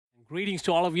Greetings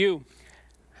to all of you.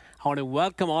 I want to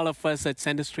welcome all of us at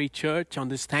Center Street Church on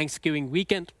this Thanksgiving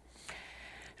weekend.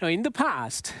 In the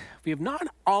past, we have not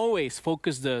always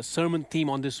focused the sermon theme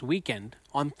on this weekend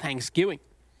on Thanksgiving.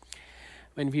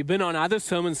 When we've been on other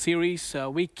sermon series,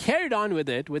 we carried on with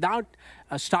it without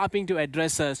stopping to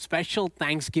address a special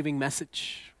Thanksgiving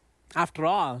message. After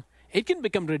all, it can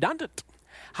become redundant.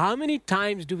 How many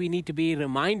times do we need to be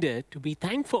reminded to be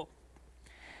thankful?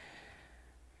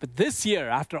 But this year,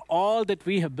 after all that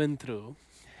we have been through,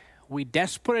 we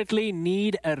desperately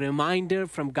need a reminder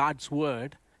from God's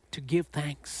Word to give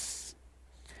thanks.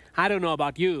 I don't know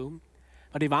about you,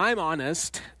 but if I'm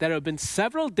honest, there have been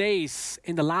several days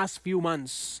in the last few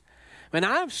months when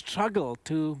I've struggled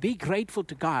to be grateful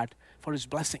to God for His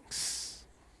blessings.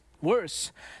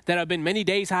 Worse, there have been many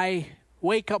days I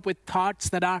wake up with thoughts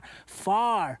that are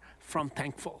far from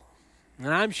thankful.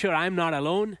 And I'm sure I'm not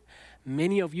alone.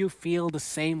 Many of you feel the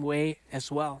same way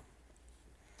as well.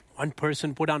 One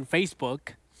person put on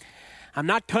Facebook, "I'm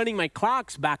not turning my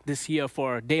clocks back this year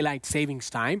for daylight savings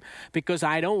time because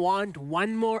I don't want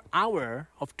one more hour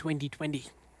of 2020.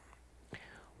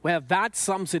 Well, that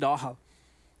sums it all.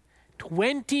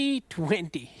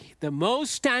 2020, the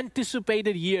most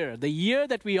anticipated year, the year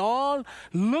that we all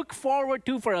look forward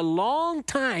to for a long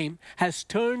time, has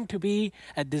turned to be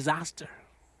a disaster.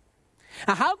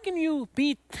 Now, how can you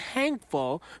be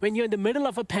thankful when you're in the middle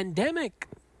of a pandemic?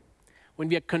 When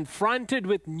we are confronted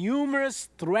with numerous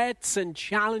threats and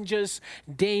challenges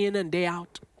day in and day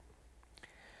out.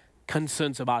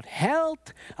 Concerns about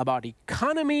health, about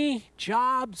economy,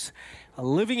 jobs,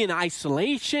 living in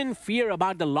isolation, fear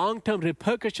about the long-term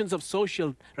repercussions of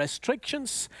social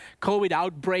restrictions, COVID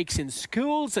outbreaks in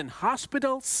schools and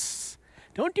hospitals.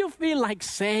 Don't you feel like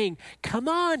saying, come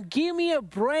on, give me a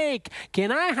break.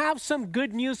 Can I have some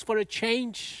good news for a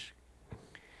change?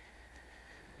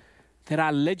 There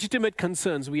are legitimate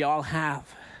concerns we all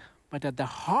have, but at the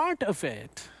heart of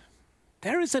it,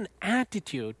 there is an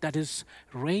attitude that is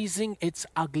raising its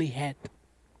ugly head.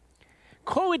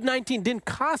 COVID-19 didn't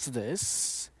cause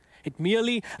this. It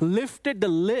merely lifted the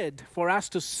lid for us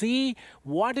to see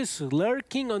what is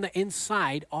lurking on the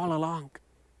inside all along.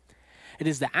 It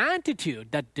is the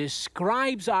attitude that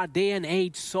describes our day and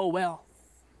age so well.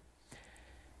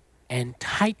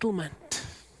 Entitlement.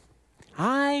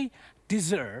 I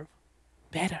deserve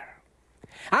better.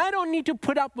 I don't need to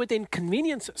put up with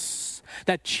inconveniences.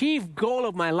 The chief goal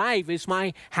of my life is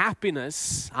my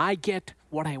happiness. I get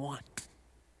what I want.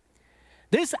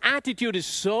 This attitude is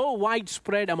so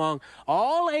widespread among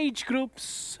all age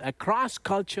groups, across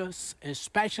cultures,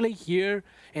 especially here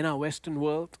in our Western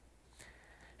world.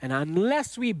 And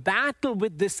unless we battle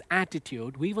with this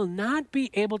attitude, we will not be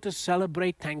able to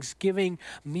celebrate Thanksgiving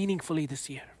meaningfully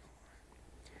this year.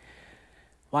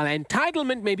 While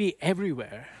entitlement may be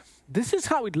everywhere, this is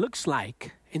how it looks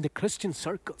like in the Christian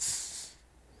circles.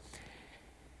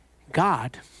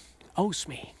 God owes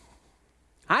me.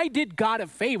 I did God a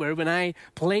favor when I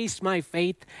placed my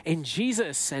faith in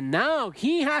Jesus, and now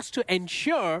He has to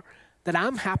ensure that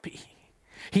I'm happy.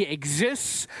 He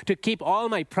exists to keep all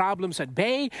my problems at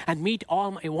bay and meet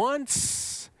all my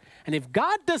wants. And if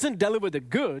God doesn't deliver the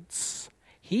goods,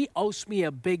 He owes me a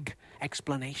big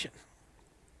explanation.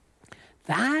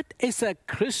 That is a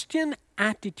Christian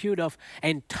attitude of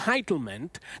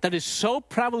entitlement that is so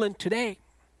prevalent today.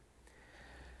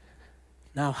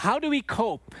 Now, how do we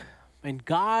cope when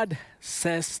God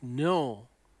says no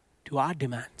to our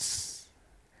demands?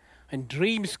 When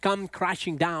dreams come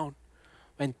crashing down?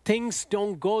 When things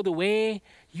don't go the way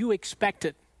you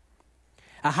expected?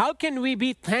 How can we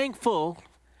be thankful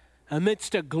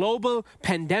amidst a global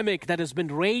pandemic that has been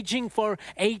raging for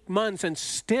 8 months and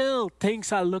still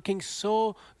things are looking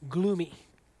so gloomy?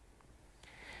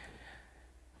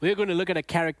 We're going to look at a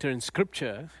character in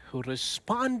Scripture who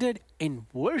responded in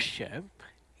worship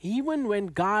even when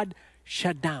God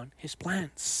shut down His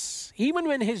plans, even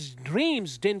when His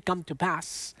dreams didn't come to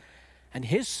pass and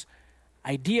His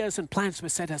ideas and plans were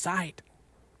set aside.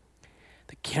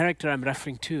 The character I'm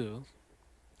referring to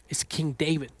is King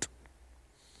David.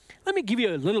 Let me give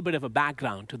you a little bit of a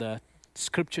background to the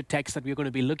scripture text that we're going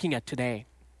to be looking at today.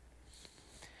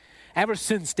 Ever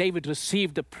since David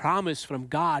received the promise from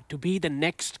God to be the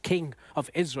next king of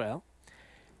Israel,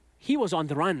 he was on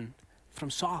the run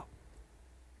from Saul.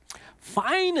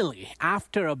 Finally,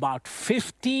 after about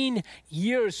 15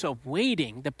 years of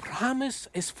waiting, the promise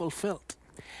is fulfilled.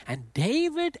 And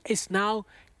David is now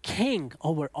king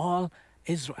over all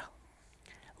Israel.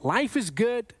 Life is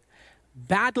good.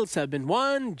 Battles have been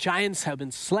won. Giants have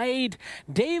been slain.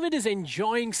 David is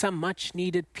enjoying some much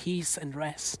needed peace and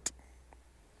rest.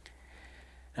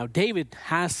 Now, David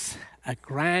has a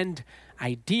grand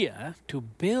idea to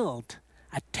build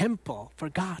a temple for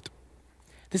God.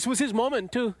 This was his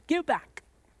moment to give back.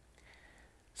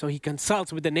 So he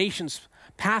consults with the nation's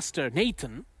pastor,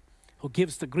 Nathan, who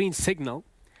gives the green signal.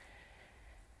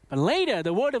 But later,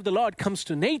 the word of the Lord comes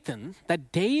to Nathan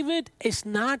that David is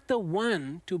not the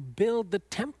one to build the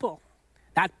temple.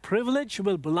 That privilege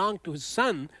will belong to his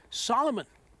son, Solomon.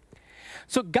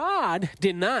 So God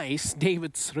denies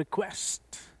David's request.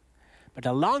 But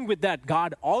along with that,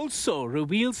 God also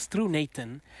reveals through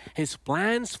Nathan his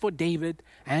plans for David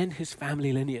and his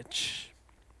family lineage.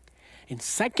 In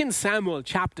 2 Samuel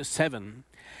chapter 7,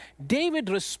 David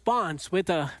responds with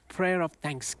a prayer of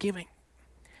thanksgiving.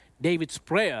 David's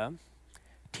prayer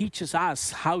teaches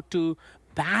us how to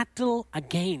battle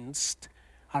against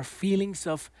our feelings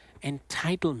of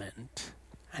entitlement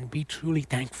and be truly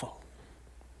thankful.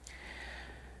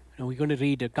 Now we're going to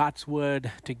read God's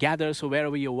word together. So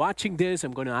wherever you're watching this,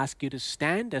 I'm going to ask you to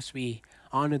stand as we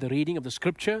honor the reading of the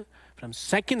scripture from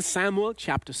 2 Samuel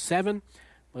chapter 7,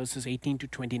 verses 18 to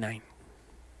 29.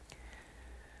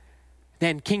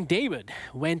 Then King David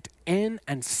went in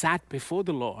and sat before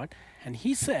the Lord, and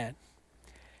he said,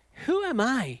 "Who am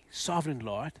I, sovereign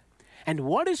Lord, and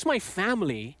what is my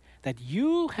family that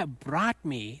you have brought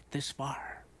me this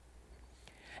far?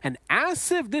 And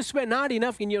as if this were not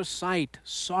enough in your sight,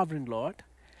 sovereign Lord,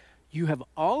 you have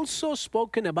also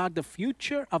spoken about the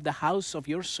future of the house of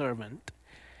your servant,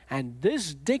 and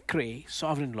this decree,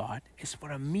 sovereign Lord, is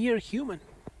for a mere human.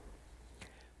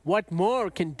 What more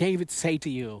can David say to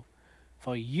you?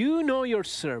 For you know your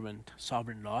servant,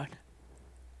 sovereign Lord.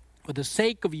 For the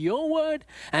sake of your word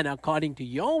and according to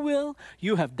your will,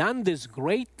 you have done this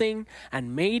great thing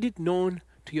and made it known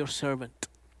to your servant.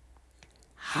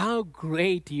 How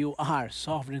great you are,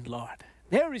 sovereign Lord.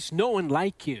 There is no one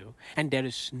like you, and there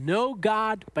is no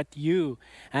God but you,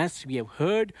 as we have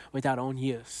heard with our own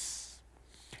ears.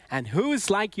 And who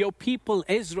is like your people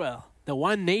Israel, the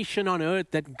one nation on earth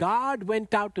that God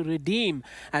went out to redeem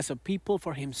as a people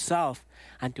for himself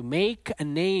and to make a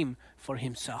name for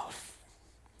himself,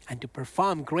 and to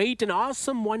perform great and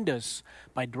awesome wonders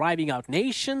by driving out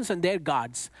nations and their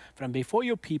gods from before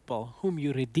your people whom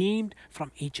you redeemed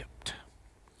from Egypt.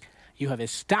 You have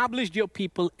established your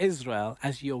people Israel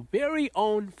as your very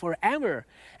own forever,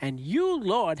 and you,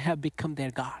 Lord, have become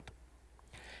their God.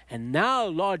 And now,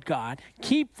 Lord God,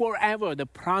 keep forever the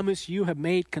promise you have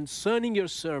made concerning your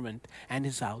servant and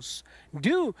his house.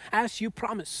 Do as you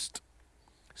promised,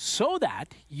 so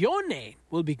that your name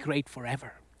will be great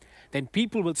forever. Then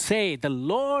people will say, the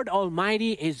Lord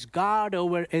Almighty is God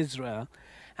over Israel,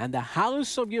 and the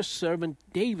house of your servant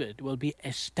David will be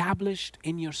established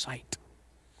in your sight.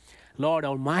 Lord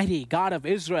Almighty, God of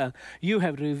Israel, you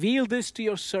have revealed this to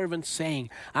your servant, saying,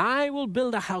 I will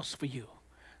build a house for you.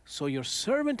 So your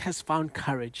servant has found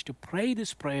courage to pray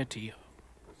this prayer to you.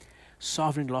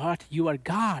 Sovereign Lord, you are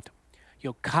God.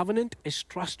 Your covenant is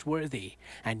trustworthy,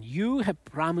 and you have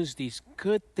promised these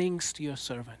good things to your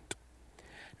servant.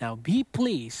 Now be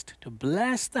pleased to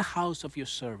bless the house of your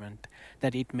servant,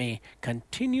 that it may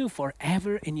continue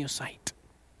forever in your sight.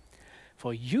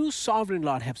 For you, sovereign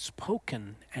Lord, have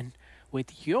spoken, and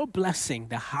with your blessing,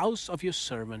 the house of your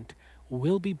servant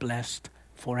will be blessed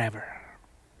forever.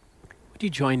 Would you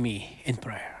join me in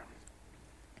prayer?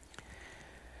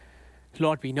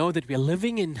 Lord, we know that we are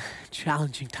living in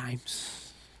challenging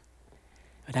times.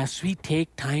 But as we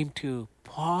take time to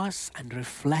pause and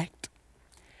reflect,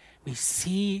 we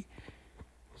see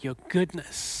your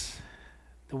goodness,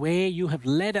 the way you have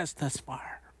led us thus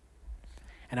far.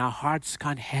 And our hearts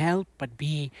can't help but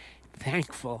be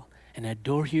thankful and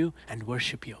adore you and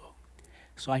worship you.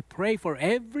 So I pray for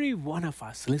every one of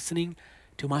us listening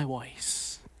to my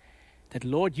voice, that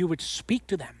Lord, you would speak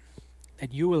to them,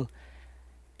 that you will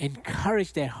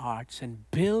encourage their hearts and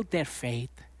build their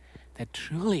faith, that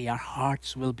truly our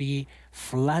hearts will be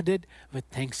flooded with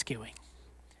thanksgiving.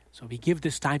 So we give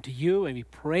this time to you, and we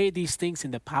pray these things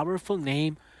in the powerful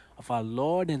name of our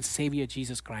Lord and Savior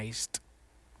Jesus Christ.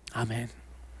 Amen.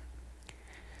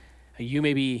 You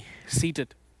may be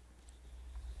seated.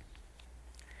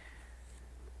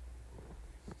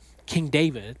 King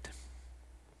David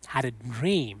had a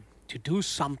dream to do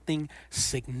something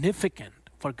significant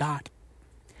for God.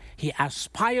 He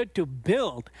aspired to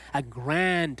build a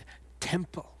grand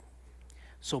temple,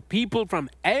 so people from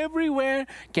everywhere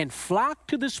can flock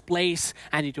to this place,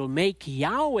 and it will make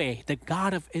Yahweh, the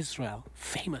God of Israel,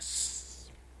 famous.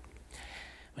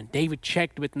 When David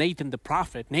checked with Nathan the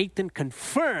prophet, Nathan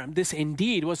confirmed this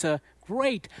indeed was a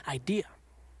great idea.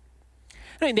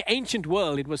 Now, in the ancient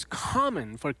world, it was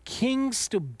common for kings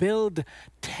to build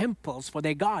temples for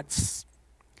their gods.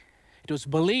 It It was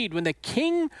believed when the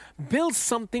king builds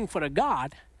something for a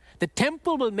god, the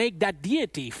temple will make that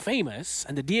deity famous,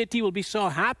 and the deity will be so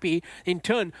happy, in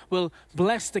turn, will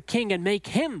bless the king and make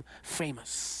him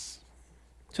famous.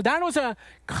 So that was a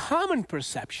common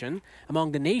perception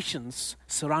among the nations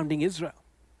surrounding Israel.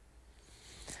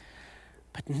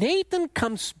 But Nathan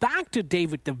comes back to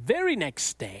David the very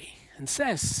next day and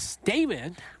says,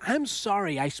 David, I'm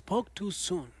sorry I spoke too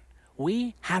soon.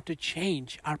 We have to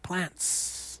change our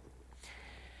plans.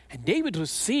 And David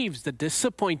receives the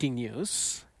disappointing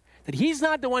news that he's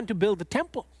not the one to build the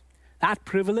temple. That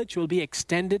privilege will be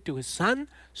extended to his son,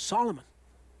 Solomon.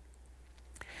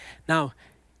 Now,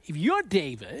 if you're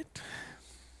David,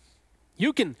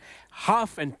 you can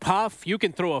huff and puff, you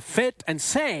can throw a fit and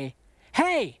say,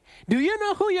 hey, do you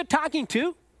know who you're talking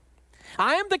to?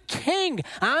 I am the king.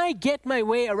 I get my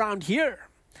way around here.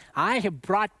 I have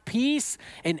brought peace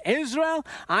in Israel.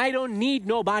 I don't need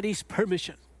nobody's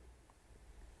permission.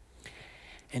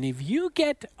 And if you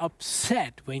get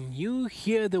upset when you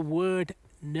hear the word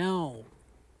no,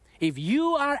 if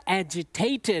you are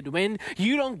agitated when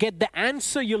you don't get the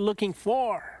answer you're looking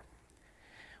for,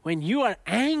 when you are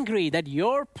angry that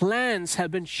your plans have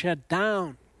been shut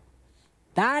down,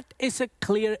 that is a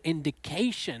clear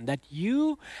indication that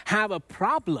you have a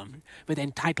problem with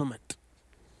entitlement.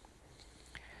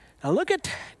 Now look at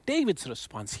David's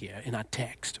response here in our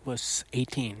text, verse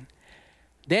 18.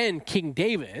 Then King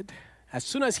David, as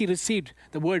soon as he received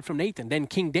the word from Nathan, then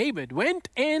King David went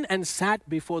in and sat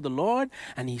before the Lord,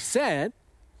 and he said,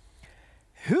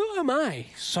 who am I,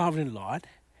 sovereign Lord,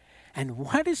 and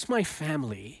what is my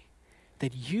family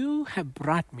that you have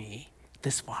brought me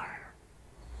this far?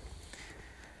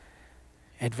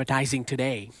 Advertising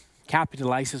today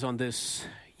capitalizes on this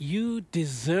you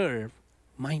deserve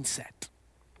mindset.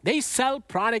 They sell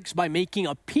products by making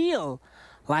appeal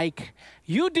like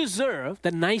you deserve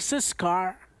the nicest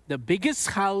car, the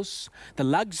biggest house, the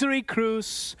luxury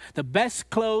cruise, the best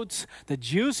clothes, the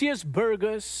juiciest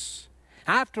burgers.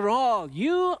 After all,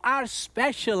 you are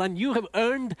special and you have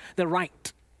earned the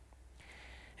right.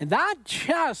 And that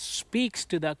just speaks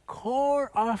to the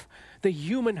core of the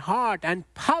human heart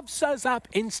and puffs us up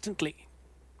instantly.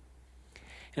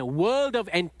 In a world of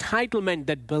entitlement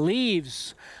that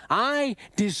believes, I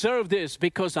deserve this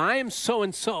because I am so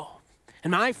and so,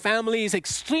 and my family is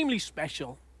extremely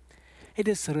special, it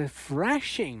is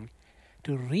refreshing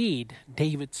to read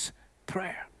David's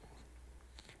prayer.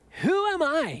 Who am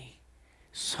I,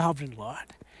 sovereign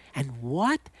Lord, and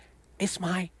what is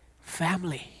my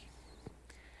family?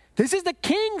 This is the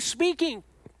king speaking,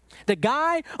 the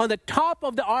guy on the top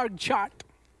of the org chart.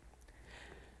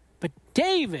 But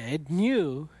David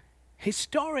knew his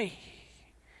story.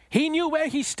 He knew where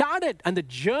he started and the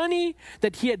journey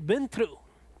that he had been through.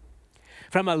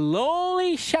 From a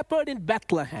lowly shepherd in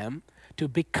Bethlehem to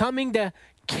becoming the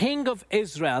king of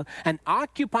Israel and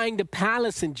occupying the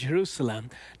palace in Jerusalem,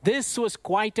 this was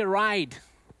quite a ride.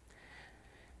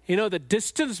 You know, the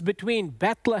distance between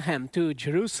Bethlehem to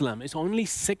Jerusalem is only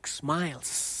 6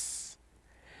 miles.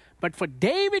 But for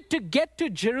David to get to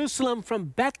Jerusalem from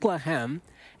Bethlehem,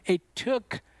 it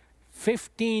took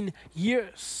 15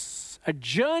 years. A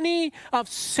journey of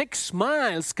 6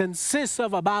 miles consists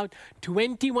of about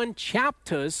 21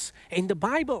 chapters in the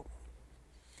Bible.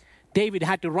 David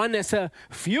had to run as a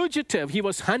fugitive. He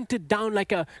was hunted down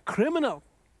like a criminal.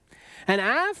 And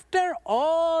after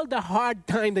all the hard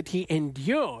time that he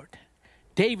endured,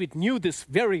 David knew this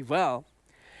very well.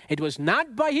 It was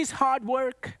not by his hard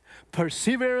work,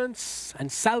 perseverance,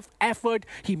 and self-effort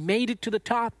he made it to the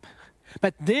top.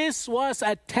 But this was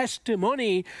a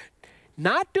testimony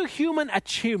not to human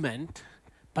achievement,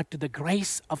 but to the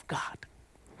grace of God.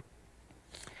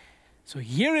 So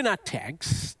here in our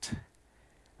text,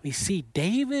 we see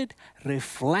David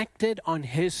reflected on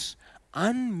his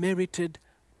unmerited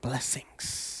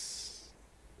blessings.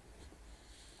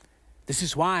 This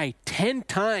is why 10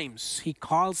 times he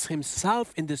calls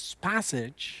himself in this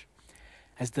passage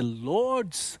as the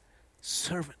Lord's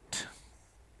servant.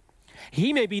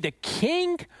 He may be the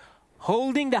king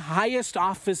holding the highest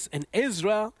office in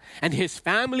Israel, and his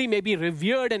family may be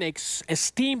revered and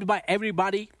esteemed by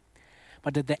everybody.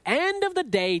 But at the end of the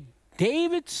day,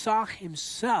 David saw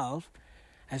himself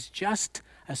as just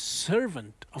a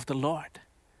servant of the Lord,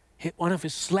 one of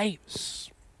his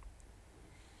slaves.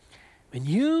 When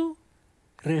you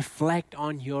reflect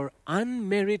on your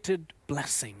unmerited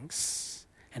blessings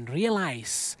and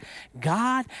realize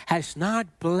God has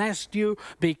not blessed you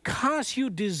because you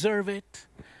deserve it,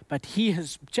 but He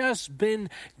has just been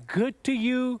good to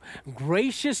you,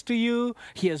 gracious to you,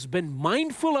 He has been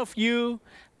mindful of you,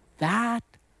 that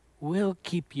will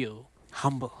keep you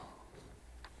humble.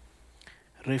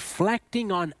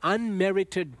 reflecting on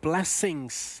unmerited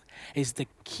blessings is the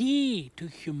key to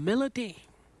humility.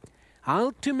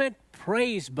 Ultimate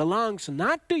praise belongs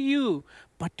not to you,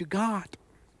 but to God.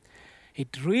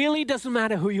 It really doesn't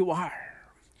matter who you are.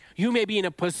 You may be in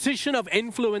a position of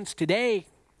influence today,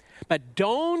 but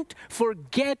don't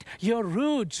forget your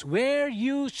roots, where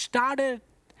you started.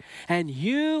 And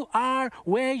you are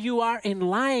where you are in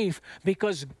life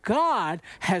because God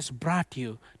has brought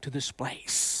you to this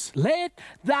place. Let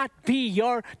that be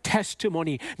your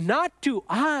testimony, not to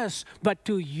us, but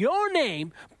to your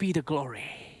name be the glory.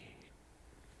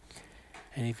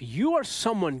 And if you are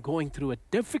someone going through a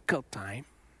difficult time,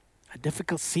 a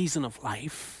difficult season of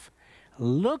life,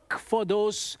 look for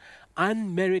those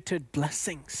unmerited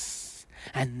blessings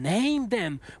and name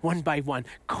them one by one.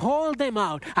 Call them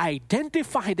out.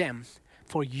 Identify them.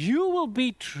 For you will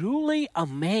be truly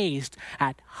amazed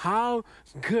at how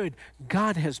good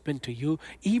God has been to you,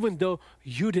 even though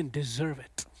you didn't deserve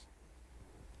it.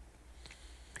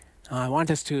 Now, I want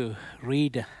us to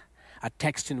read a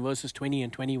text in verses 20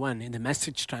 and 21 in the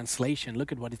Message translation.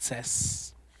 Look at what it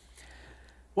says.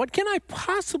 What can I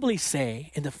possibly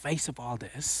say in the face of all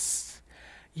this?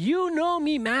 You know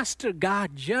me, Master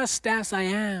God, just as I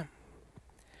am.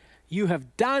 You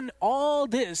have done all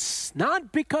this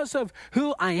not because of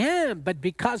who I am, but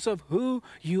because of who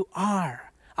you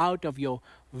are, out of your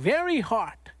very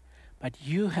heart. But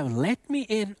you have let me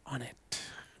in on it.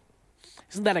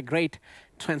 Isn't that a great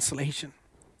translation?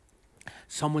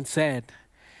 Someone said,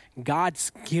 God's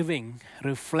giving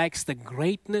reflects the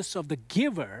greatness of the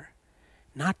giver,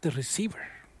 not the receiver.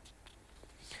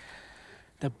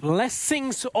 The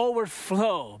blessings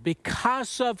overflow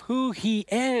because of who He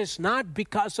is, not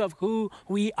because of who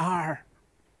we are.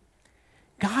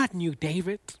 God knew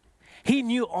David. He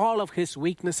knew all of his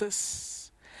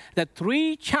weaknesses. That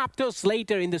 3 chapters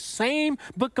later in the same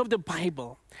book of the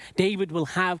Bible, David will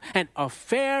have an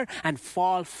affair and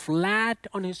fall flat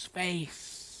on his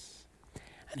face.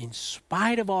 And in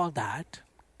spite of all that,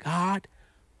 God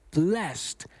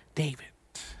blessed David.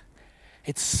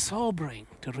 It's sobering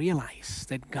to realize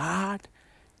that God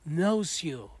knows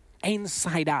you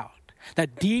inside out, the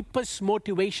deepest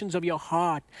motivations of your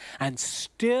heart, and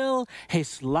still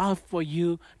His love for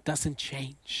you doesn't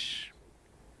change.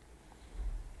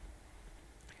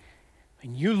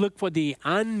 When you look for the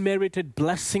unmerited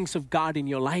blessings of God in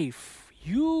your life,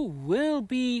 you will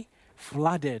be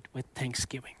flooded with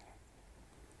thanksgiving.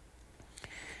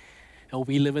 Now,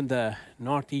 we live in the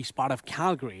northeast part of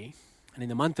Calgary. And in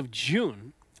the month of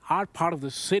June, our part of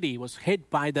the city was hit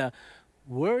by the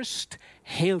worst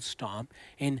hailstorm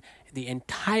in the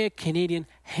entire Canadian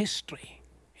history.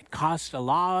 It caused a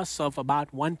loss of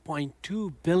about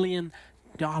 $1.2 billion.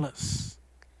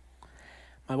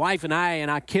 My wife and I and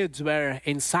our kids were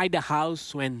inside the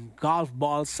house when golf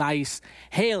ball size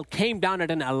hail came down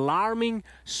at an alarming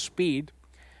speed.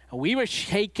 We were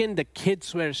shaken. The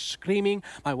kids were screaming.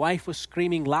 My wife was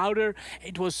screaming louder.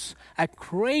 It was a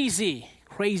crazy,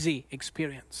 crazy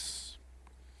experience.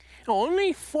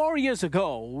 Only 4 years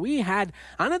ago, we had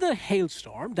another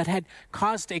hailstorm that had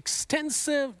caused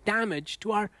extensive damage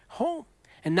to our home.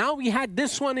 And now we had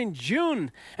this one in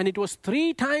June, and it was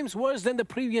 3 times worse than the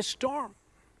previous storm.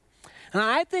 And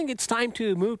I think it's time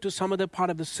to move to some other part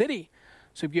of the city.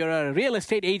 So if you're a real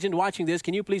estate agent watching this,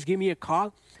 can you please give me a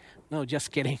call? No,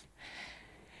 just kidding.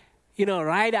 You know,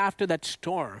 right after that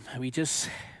storm, we just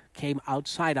came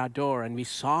outside our door and we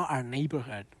saw our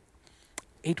neighborhood.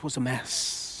 It was a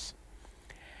mess.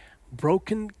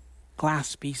 Broken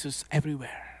glass pieces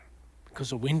everywhere because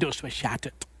the windows were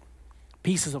shattered.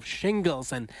 Pieces of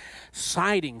shingles and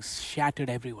sidings shattered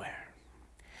everywhere.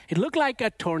 It looked like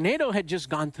a tornado had just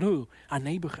gone through our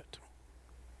neighborhood.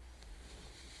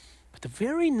 But the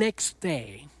very next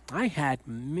day, I had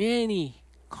many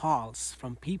calls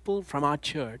from people from our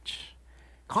church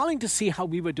calling to see how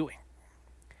we were doing.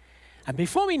 And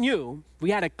before we knew, we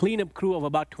had a cleanup crew of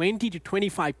about 20 to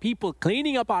 25 people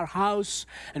cleaning up our house,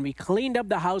 and we cleaned up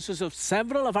the houses of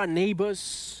several of our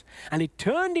neighbors, and it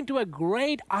turned into a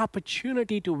great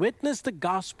opportunity to witness the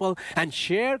gospel and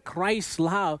share Christ's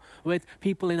love with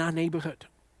people in our neighborhood.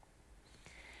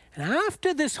 And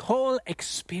after this whole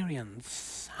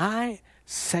experience, I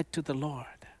said to the Lord,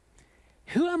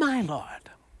 "Who am I, Lord?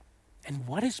 And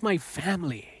what is my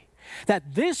family,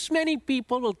 that this many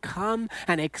people will come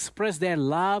and express their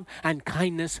love and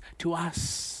kindness to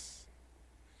us?"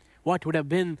 What would have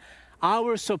been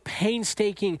hours of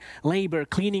painstaking labor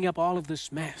cleaning up all of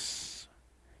this mess?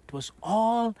 It was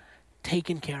all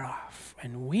taken care of.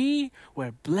 And we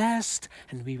were blessed,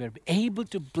 and we were able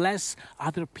to bless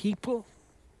other people.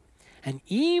 And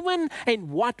even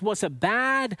in what was a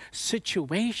bad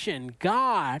situation,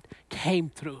 God came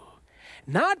through.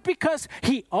 Not because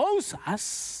He owes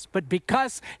us, but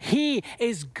because He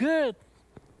is good.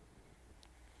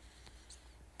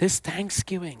 This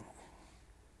Thanksgiving,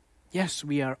 yes,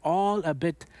 we are all a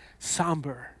bit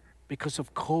somber because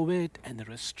of COVID and the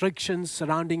restrictions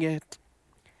surrounding it.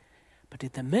 But in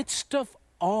the midst of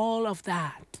all of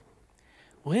that,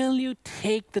 will you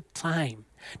take the time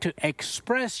to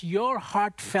express your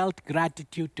heartfelt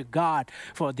gratitude to God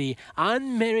for the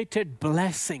unmerited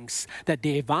blessings, the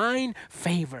divine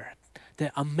favor,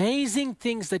 the amazing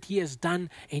things that He has done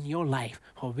in your life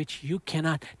for which you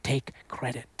cannot take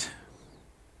credit?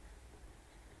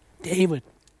 David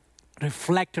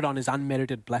reflected on his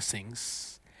unmerited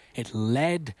blessings. It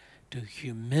led to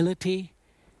humility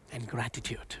and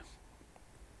gratitude.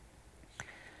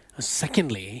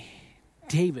 Secondly,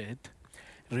 David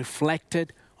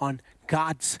reflected on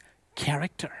God's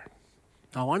character.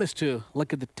 Now, I want us to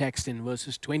look at the text in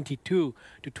verses 22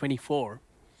 to 24.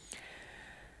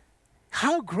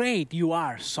 How great you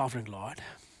are, sovereign Lord.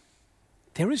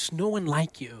 There is no one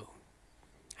like you,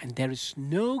 and there is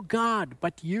no God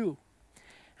but you,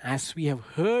 as we have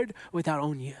heard with our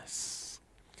own ears.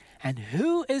 And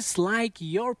who is like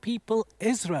your people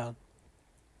Israel,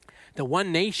 the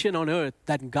one nation on earth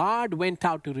that God went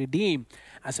out to redeem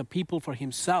as a people for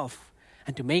Himself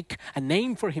and to make a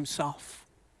name for Himself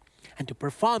and to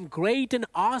perform great and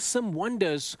awesome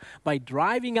wonders by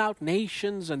driving out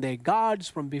nations and their gods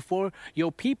from before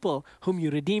your people whom you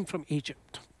redeemed from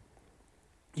Egypt?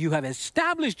 You have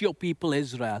established your people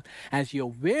Israel as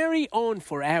your very own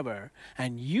forever,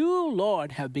 and you,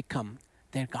 Lord, have become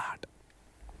their God.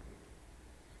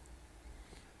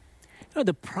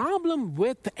 The problem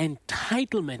with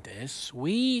entitlement is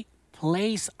we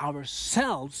place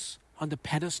ourselves on the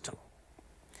pedestal.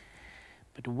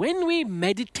 But when we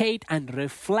meditate and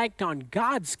reflect on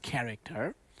God's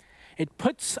character, it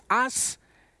puts us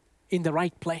in the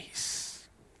right place.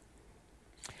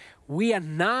 We are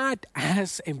not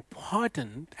as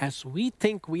important as we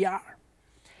think we are.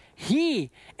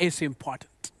 He is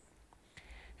important.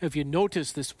 If you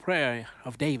notice this prayer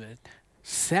of David,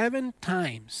 7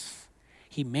 times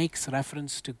he makes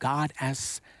reference to God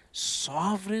as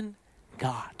sovereign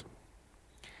God.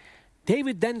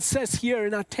 David then says here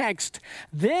in our text,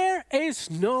 there is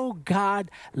no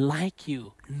God like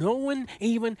you. No one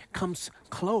even comes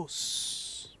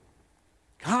close.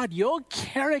 God, your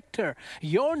character,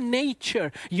 your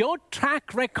nature, your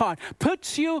track record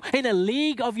puts you in a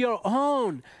league of your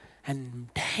own. And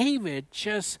David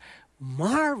just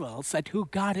marvels at who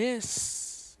God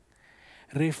is.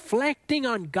 Reflecting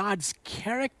on God's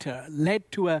character led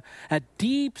to a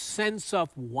deep sense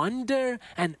of wonder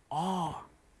and awe.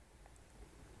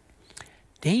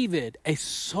 David is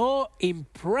so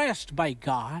impressed by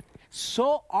God,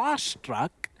 so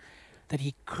awestruck, that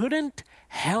he couldn't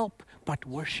help but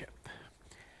worship.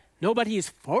 Nobody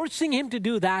is forcing him to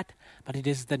do that, but it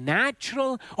is the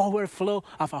natural overflow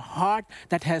of a heart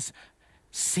that has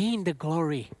seen the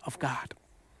glory of God.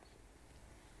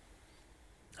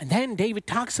 And then David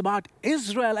talks about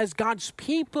Israel as God's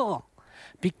people.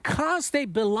 Because they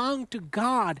belong to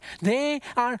God, they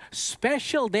are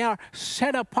special, they are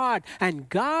set apart, and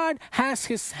God has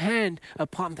His hand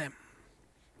upon them.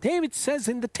 David says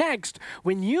in the text,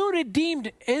 when you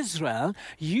redeemed Israel,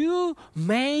 you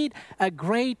made a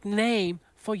great name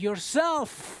for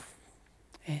yourself.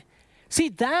 See,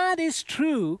 that is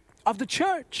true of the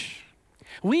church.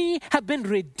 We have been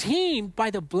redeemed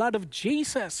by the blood of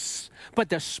Jesus. But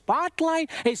the spotlight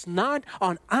is not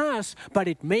on us, but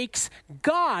it makes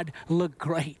God look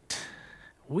great.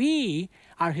 We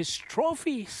are His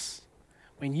trophies.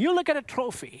 When you look at a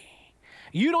trophy,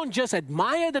 you don't just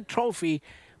admire the trophy,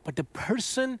 but the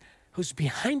person who's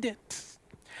behind it.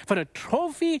 For a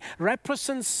trophy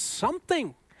represents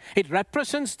something. It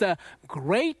represents the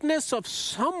greatness of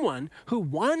someone who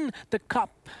won the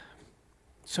cup.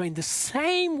 So in the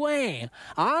same way,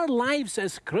 our lives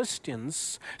as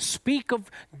Christians speak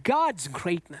of God's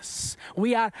greatness.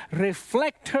 We are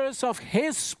reflectors of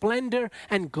His splendor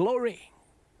and glory.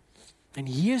 And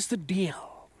here's the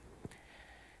deal.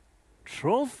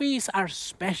 Trophies are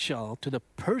special to the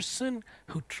person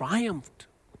who triumphed.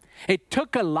 It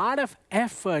took a lot of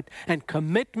effort and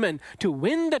commitment to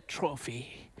win the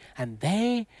trophy, and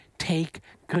they take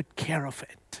good care of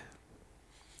it.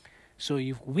 So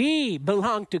if we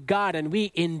belong to God and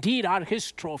we indeed are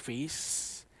His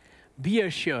trophies, be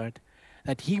assured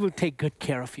that He will take good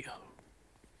care of you.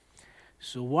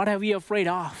 So what are we afraid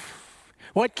of?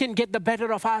 What can get the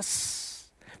better of us?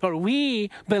 For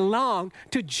we belong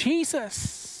to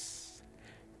Jesus.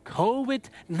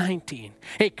 COVID-19,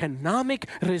 economic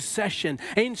recession,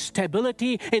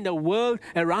 instability in the world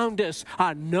around us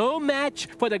are no match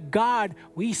for the God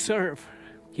we serve.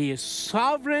 He is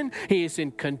sovereign, He is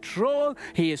in control,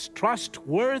 He is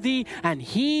trustworthy, and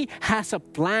He has a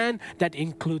plan that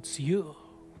includes you.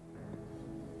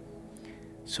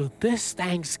 So this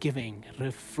Thanksgiving,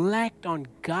 reflect on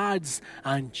God's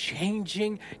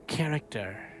unchanging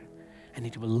character, and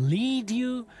it will lead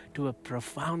you to a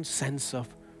profound sense of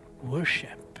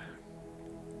worship.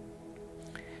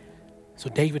 So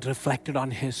David reflected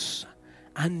on his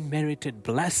unmerited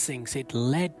blessings. It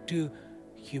led to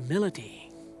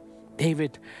humility.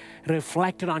 David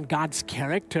reflected on God's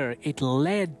character. It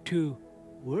led to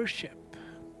worship.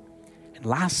 And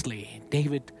lastly,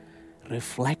 David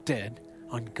reflected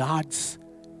on God's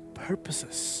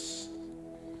purposes.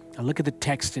 Now look at the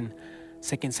text in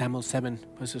 2 Samuel 7,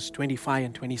 verses 25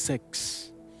 and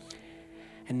 26.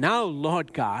 And now,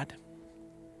 Lord God,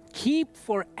 keep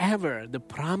forever the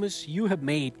promise you have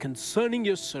made concerning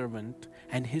your servant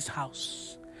and his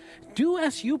house. Do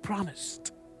as you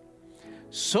promised,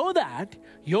 so that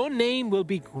your name will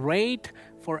be great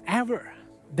forever.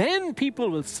 Then people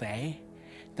will say,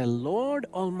 the Lord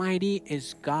Almighty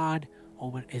is God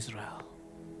over Israel.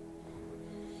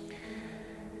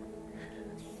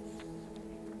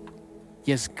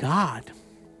 Yes, God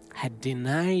had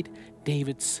denied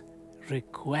David's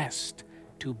request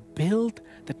to build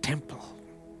the temple,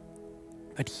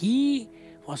 but he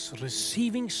was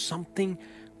receiving something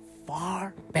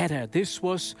far better. This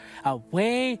was a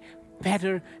way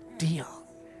better deal.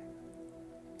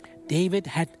 David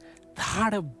had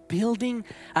thought of building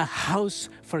a house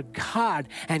for God,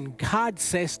 and God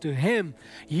says to him,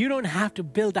 you don't have to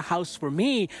build a house for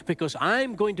me because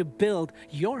I'm going to build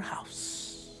your house.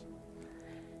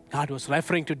 God was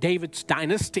referring to David's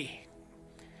dynasty.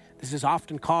 This is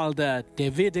often called the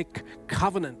Davidic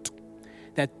covenant,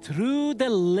 that through the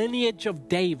lineage of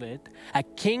David, a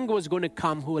king was going to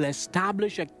come who will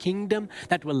establish a kingdom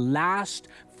that will last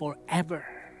forever.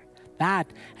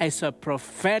 That is a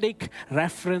prophetic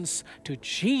reference to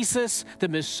Jesus, the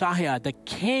Messiah, the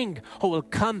King who will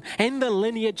come in the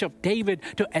lineage of David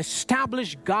to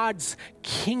establish God's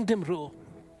kingdom rule.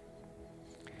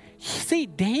 See,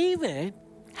 David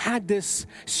had this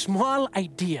small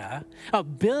idea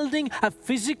of building a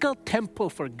physical temple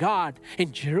for God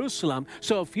in Jerusalem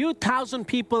so a few thousand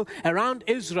people around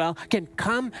Israel can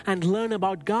come and learn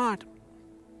about God.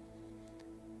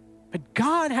 But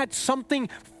God had something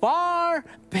far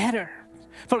better.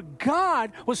 For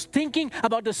God was thinking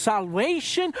about the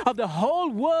salvation of the whole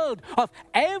world, of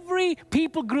every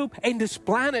people group in this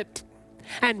planet.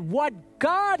 And what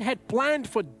God had planned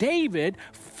for David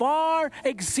far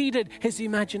exceeded his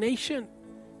imagination.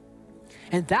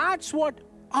 And that's what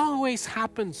always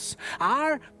happens.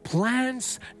 Our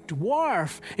plans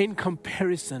dwarf in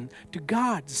comparison to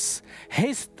God's.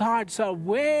 His thoughts are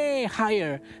way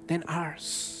higher than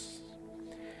ours.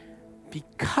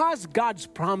 Because God's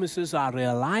promises are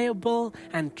reliable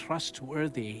and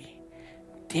trustworthy,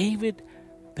 David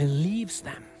believes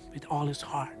them with all his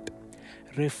heart.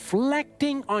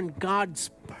 Reflecting on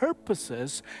God's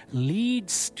purposes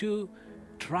leads to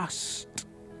trust.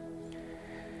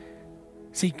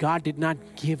 See, God did not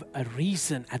give a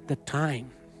reason at the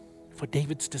time for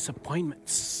David's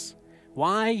disappointments,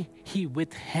 why he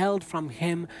withheld from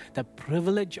him the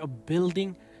privilege of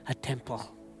building a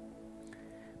temple.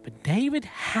 But David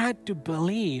had to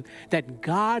believe that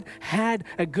God had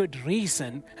a good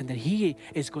reason and that he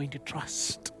is going to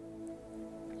trust.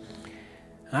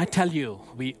 I tell you,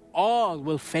 we all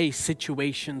will face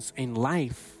situations in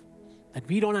life that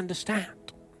we don't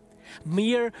understand.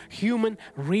 Mere human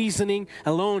reasoning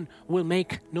alone will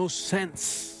make no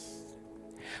sense.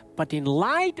 But in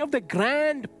light of the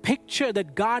grand picture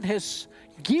that God has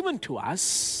given to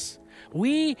us,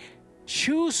 we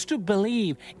choose to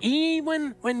believe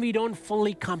even when we don't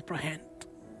fully comprehend.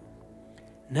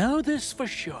 Know this for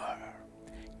sure: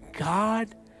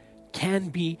 God can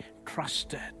be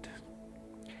trusted.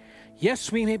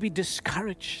 Yes, we may be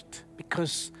discouraged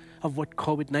because of what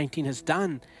COVID-19 has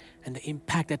done and the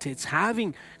impact that it's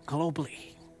having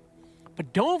globally.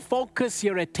 But don't focus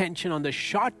your attention on the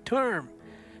short term.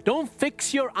 Don't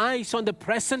fix your eyes on the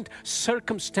present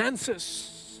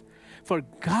circumstances. For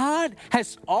God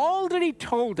has already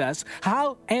told us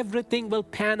how everything will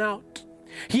pan out.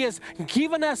 He has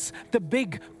given us the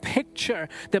big picture.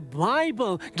 The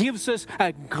Bible gives us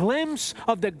a glimpse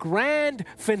of the grand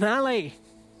finale.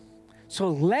 So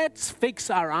let's fix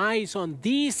our eyes on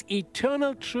these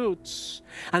eternal truths,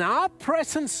 and our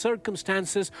present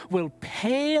circumstances will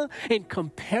pale in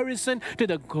comparison to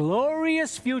the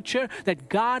glorious future that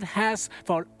God has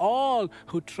for all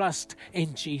who trust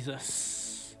in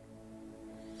Jesus.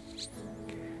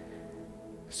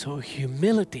 So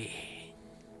humility,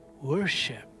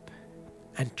 worship,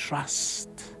 and trust.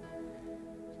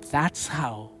 That's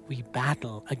how we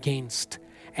battle against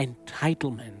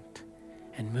entitlement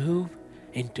and move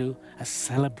into a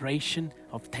celebration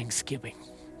of thanksgiving.